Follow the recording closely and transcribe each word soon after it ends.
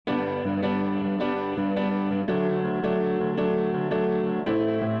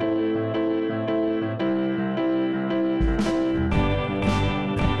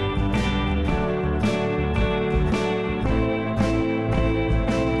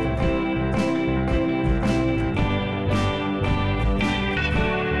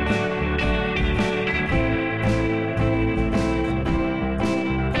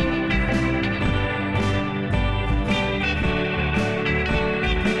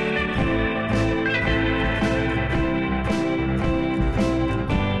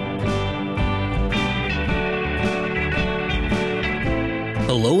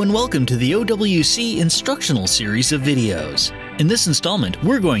Hello and welcome to the OWC instructional series of videos. In this installment,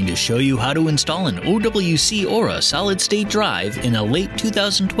 we're going to show you how to install an OWC Aura solid-state drive in a late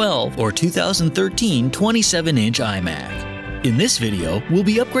 2012 or 2013 27-inch iMac. In this video, we'll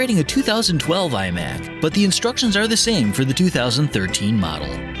be upgrading a 2012 iMac, but the instructions are the same for the 2013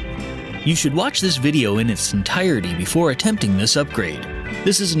 model. You should watch this video in its entirety before attempting this upgrade.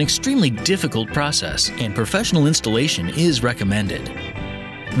 This is an extremely difficult process, and professional installation is recommended.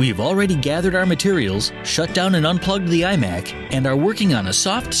 We have already gathered our materials, shut down and unplugged the iMac, and are working on a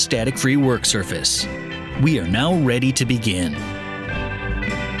soft, static-free work surface. We are now ready to begin.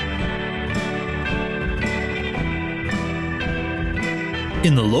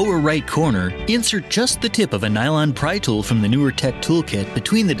 In the lower right corner, insert just the tip of a nylon pry tool from the NewerTech toolkit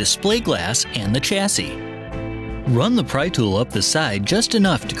between the display glass and the chassis. Run the pry tool up the side just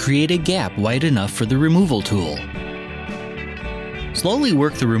enough to create a gap wide enough for the removal tool. Slowly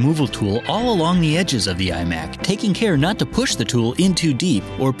work the removal tool all along the edges of the iMac, taking care not to push the tool in too deep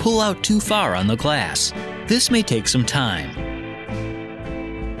or pull out too far on the glass. This may take some time.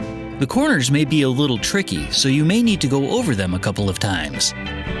 The corners may be a little tricky, so you may need to go over them a couple of times.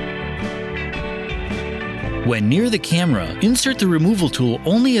 When near the camera, insert the removal tool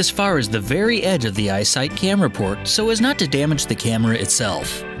only as far as the very edge of the iSight camera port so as not to damage the camera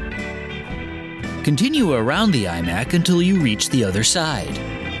itself. Continue around the iMac until you reach the other side.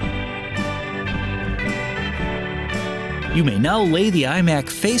 You may now lay the iMac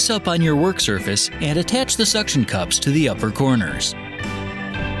face up on your work surface and attach the suction cups to the upper corners.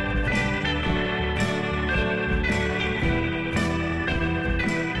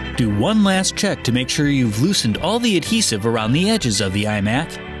 Do one last check to make sure you've loosened all the adhesive around the edges of the iMac.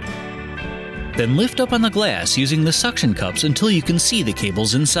 Then lift up on the glass using the suction cups until you can see the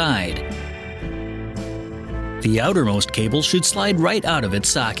cables inside. The outermost cable should slide right out of its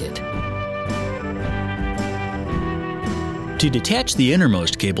socket. To detach the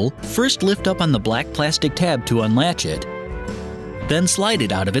innermost cable, first lift up on the black plastic tab to unlatch it, then slide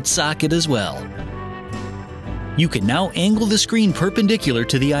it out of its socket as well. You can now angle the screen perpendicular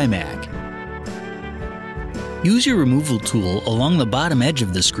to the iMac. Use your removal tool along the bottom edge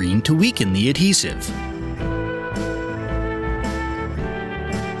of the screen to weaken the adhesive.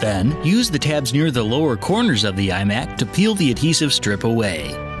 Then, use the tabs near the lower corners of the iMac to peel the adhesive strip away.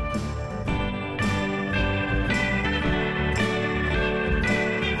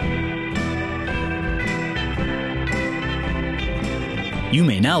 You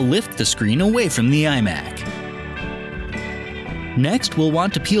may now lift the screen away from the iMac. Next, we'll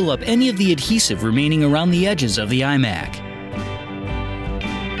want to peel up any of the adhesive remaining around the edges of the iMac.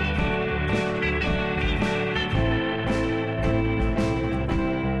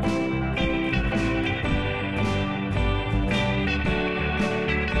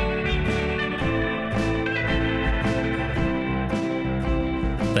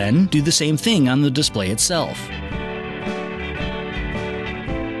 Then, do the same thing on the display itself.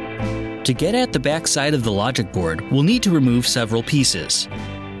 To get at the back side of the logic board, we'll need to remove several pieces.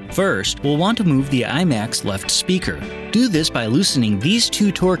 First, we'll want to move the iMac's left speaker. Do this by loosening these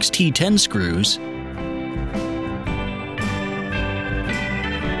two Torx T10 screws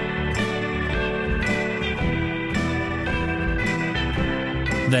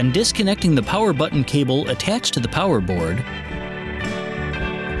then disconnecting the power button cable attached to the power board,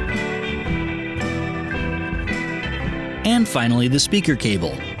 and finally the speaker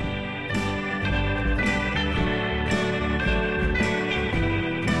cable.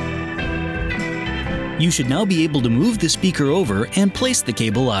 You should now be able to move the speaker over and place the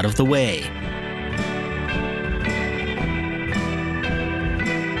cable out of the way.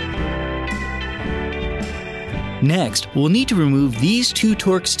 Next, we'll need to remove these two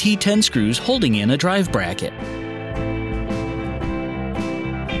Torx T10 screws holding in a drive bracket.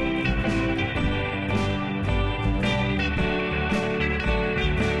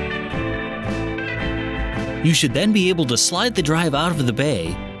 You should then be able to slide the drive out of the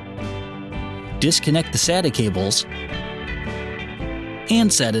bay, disconnect the SATA cables,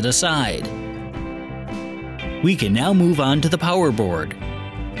 and set it aside. We can now move on to the power board.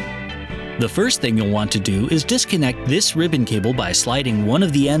 The first thing you'll want to do is disconnect this ribbon cable by sliding one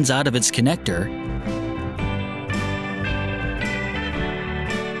of the ends out of its connector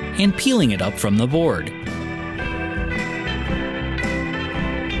and peeling it up from the board.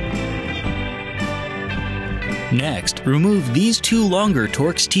 Next, remove these two longer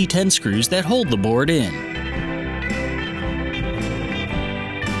Torx T10 screws that hold the board in.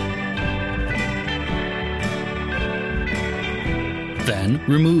 Then,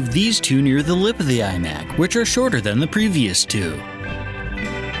 remove these two near the lip of the iMac, which are shorter than the previous two.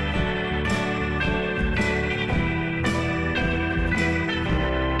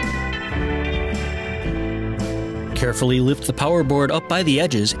 Carefully lift the power board up by the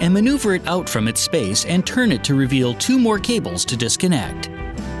edges and maneuver it out from its space and turn it to reveal 2 more cables to disconnect.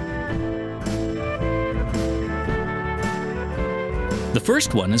 The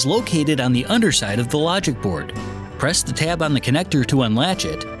first one is located on the underside of the logic board. Press the tab on the connector to unlatch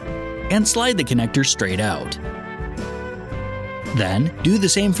it, and slide the connector straight out. Then, do the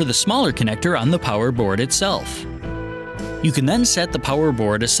same for the smaller connector on the power board itself. You can then set the power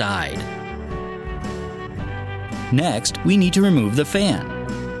board aside. Next, we need to remove the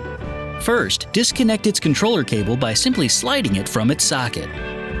fan. First, disconnect its controller cable by simply sliding it from its socket.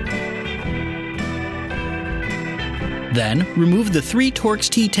 Then, remove the 3 Torx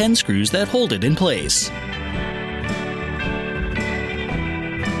T10 screws that hold it in place.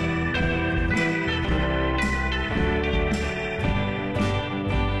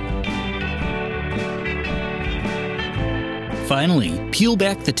 Finally, peel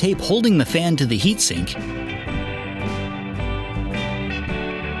back the tape holding the fan to the heatsink,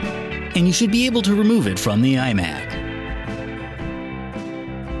 and you should be able to remove it from the iMac.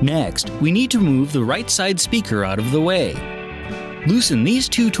 Next, we need to move the right side speaker out of the way. Loosen these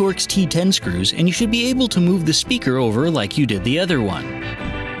 2 Torx T10 screws and you should be able to move the speaker over like you did the other one.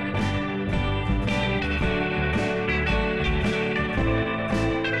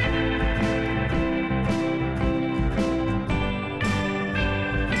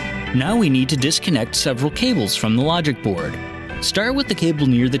 Now we need to disconnect several cables from the logic board. Start with the cable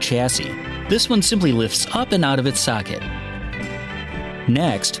near the chassis. This one simply lifts up and out of its socket.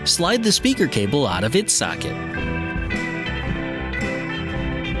 Next, slide the speaker cable out of its socket.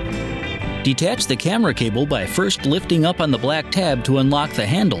 Detach the camera cable by first lifting up on the black tab to unlock the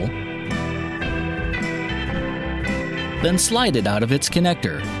handle, then slide it out of its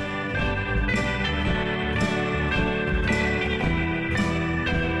connector.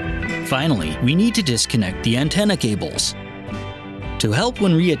 Finally, we need to disconnect the antenna cables. To help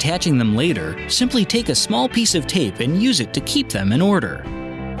when reattaching them later, simply take a small piece of tape and use it to keep them in order.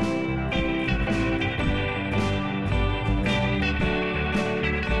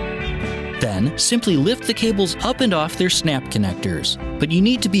 Then, simply lift the cables up and off their snap connectors. But you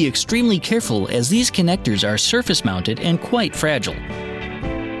need to be extremely careful as these connectors are surface mounted and quite fragile.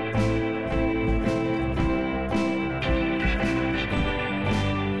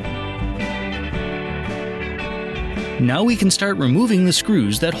 Now we can start removing the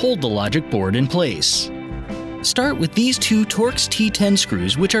screws that hold the logic board in place. Start with these 2 Torx T10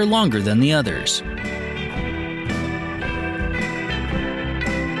 screws, which are longer than the others.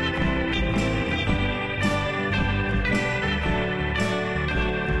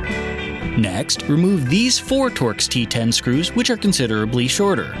 Next, remove these 4 Torx T10 screws, which are considerably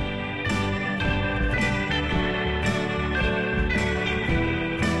shorter.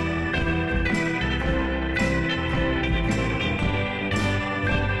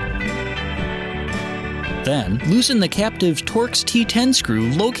 Then, loosen the captive Torx T10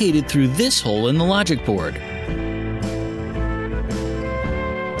 screw located through this hole in the logic board.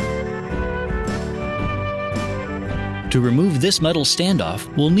 To remove this metal standoff,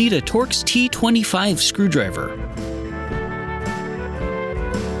 we'll need a Torx T25 screwdriver.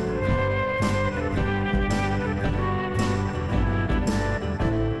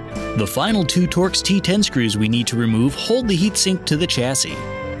 The final 2 Torx T10 screws we need to remove hold the heatsink to the chassis.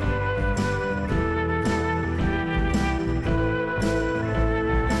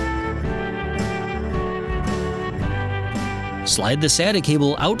 Slide the SATA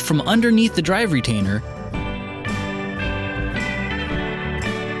cable out from underneath the drive retainer,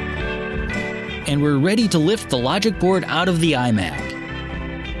 and we're ready to lift the logic board out of the iMac.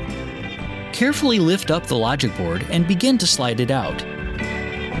 Carefully lift up the logic board and begin to slide it out.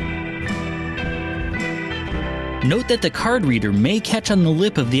 Note that the card reader may catch on the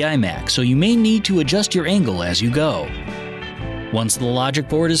lip of the iMac, so you may need to adjust your angle as you go. Once the logic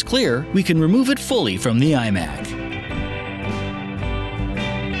board is clear, we can remove it fully from the iMac.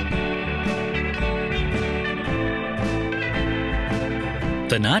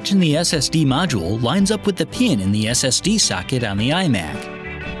 The notch in the SSD module lines up with the pin in the SSD socket on the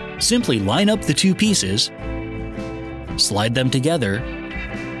iMac. Simply line up the 2 pieces, slide them together,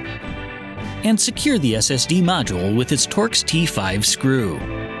 and secure the SSD module with its Torx T5 screw.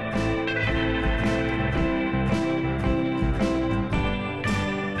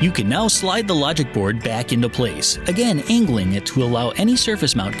 You can now slide the logic board back into place, again angling it to allow any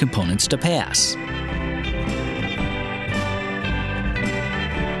surface mount components to pass.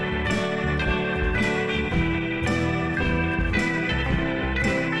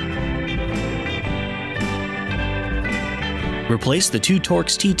 Replace the 2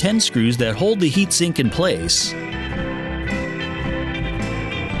 Torx T10 screws that hold the heatsink in place,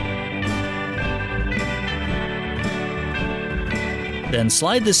 Then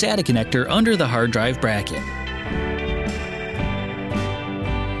slide the SATA connector under the hard drive bracket.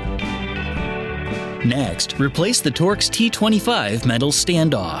 Next, replace the Torx T25 metal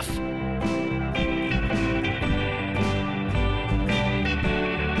standoff.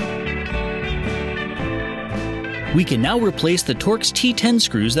 We can now replace the Torx T10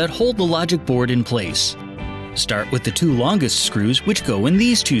 screws that hold the logic board in place. Start with the two longest screws, which go in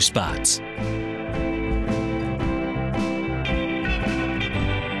these two spots.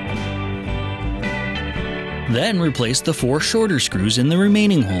 Then replace the four shorter screws in the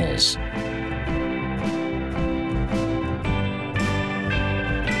remaining holes.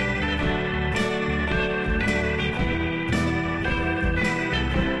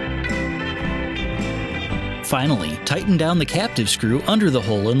 Finally, tighten down the captive screw under the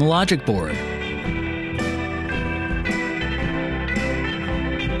hole in the logic board.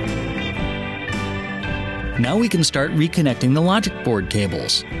 Now we can start reconnecting the logic board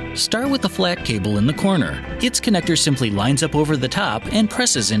cables. Start with the flat cable in the corner. Its connector simply lines up over the top and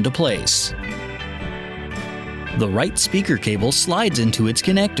presses into place. The right speaker cable slides into its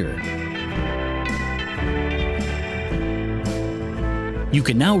connector. You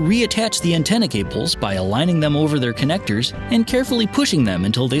can now reattach the antenna cables by aligning them over their connectors and carefully pushing them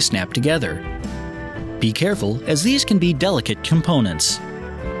until they snap together. Be careful, as these can be delicate components.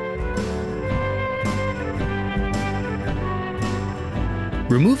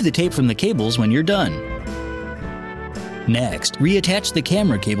 Remove the tape from the cables when you're done. Next, reattach the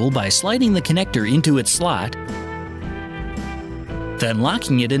camera cable by sliding the connector into its slot, then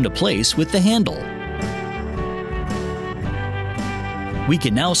locking it into place with the handle. We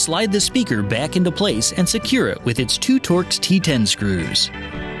can now slide the speaker back into place and secure it with its two Torx T10 screws.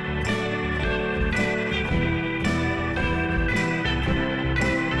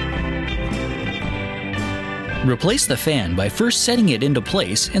 Replace the fan by first setting it into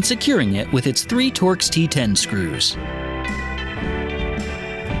place and securing it with its three Torx T10 screws.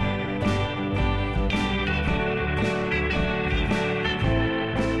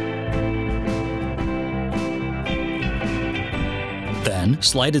 Then,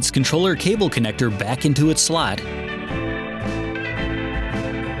 slide its controller cable connector back into its slot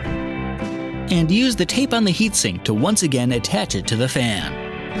and use the tape on the heatsink to once again attach it to the fan.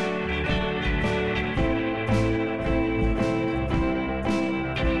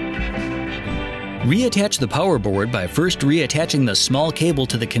 Reattach the power board by first reattaching the small cable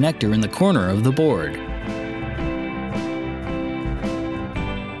to the connector in the corner of the board.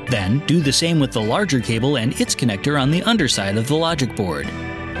 Then, do the same with the larger cable and its connector on the underside of the logic board.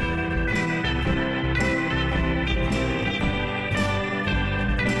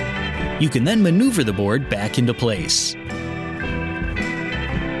 You can then maneuver the board back into place.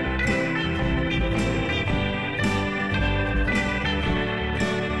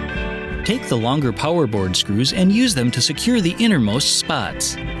 Take the longer power board screws and use them to secure the innermost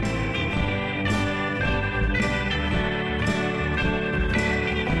spots.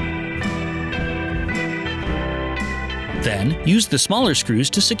 Then, use the smaller screws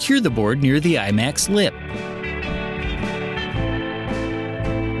to secure the board near the iMac's lip.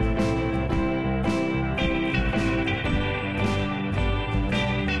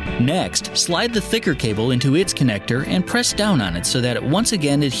 Next, slide the thicker cable into its connector and press down on it so that it once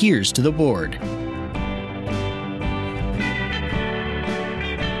again adheres to the board.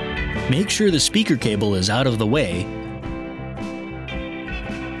 Make sure the speaker cable is out of the way.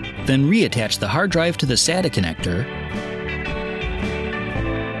 Then reattach the hard drive to the SATA connector.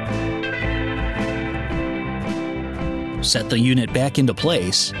 Set the unit back into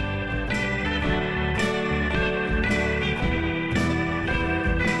place.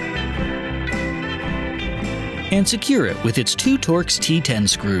 And secure it with its two Torx T10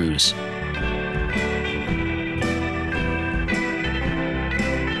 screws.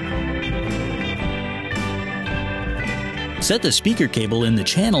 Set the speaker cable in the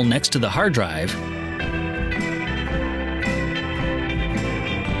channel next to the hard drive.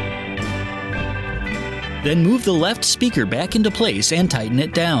 Then move the left speaker back into place and tighten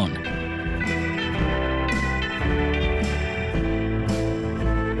it down.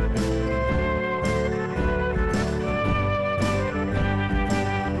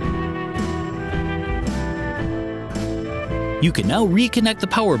 You can now reconnect the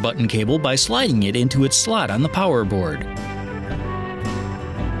power button cable by sliding it into its slot on the power board.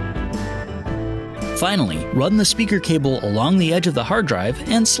 Finally, run the speaker cable along the edge of the hard drive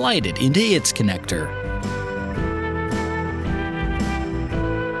and slide it into its connector.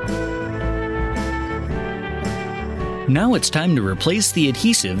 Now it's time to replace the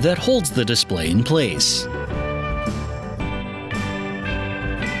adhesive that holds the display in place.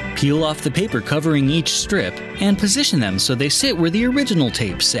 Peel off the paper covering each strip and position them so they sit where the original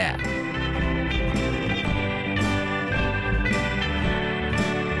tape sat.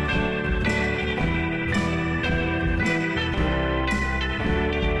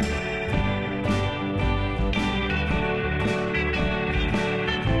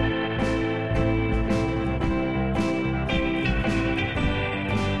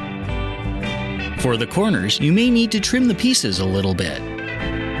 For the corners, you may need to trim the pieces a little bit.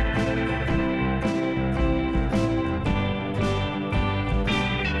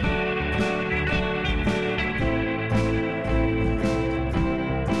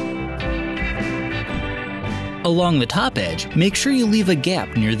 Along the top edge, make sure you leave a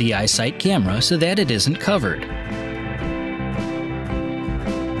gap near the iSight camera so that it isn't covered.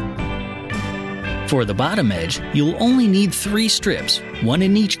 For the bottom edge, you'll only need 3 strips, one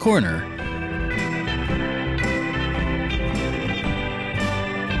in each corner,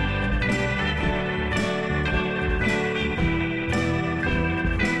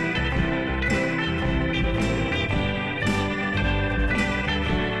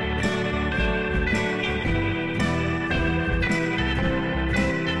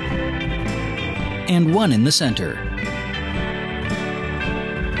 and one in the center.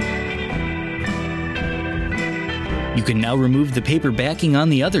 You can now remove the paper backing on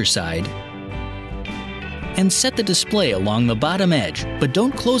the other side and set the display along the bottom edge, but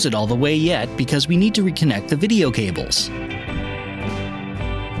don't close it all the way yet because we need to reconnect the video cables.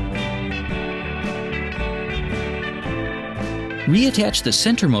 Reattach the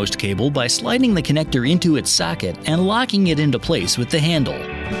centermost cable by sliding the connector into its socket and locking it into place with the handle.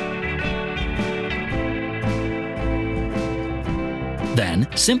 Then,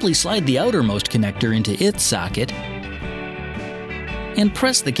 simply slide the outermost connector into its socket and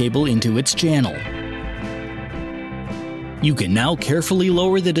press the cable into its channel. You can now carefully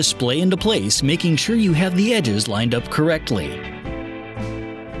lower the display into place, making sure you have the edges lined up correctly.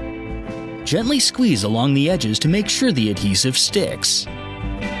 Gently squeeze along the edges to make sure the adhesive sticks.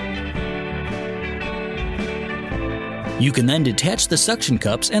 You can then detach the suction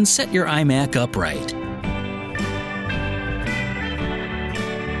cups and set your iMac upright.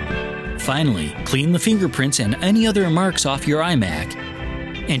 Finally, clean the fingerprints and any other marks off your iMac,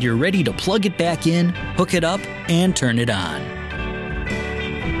 and you're ready to plug it back in, hook it up, and turn it on.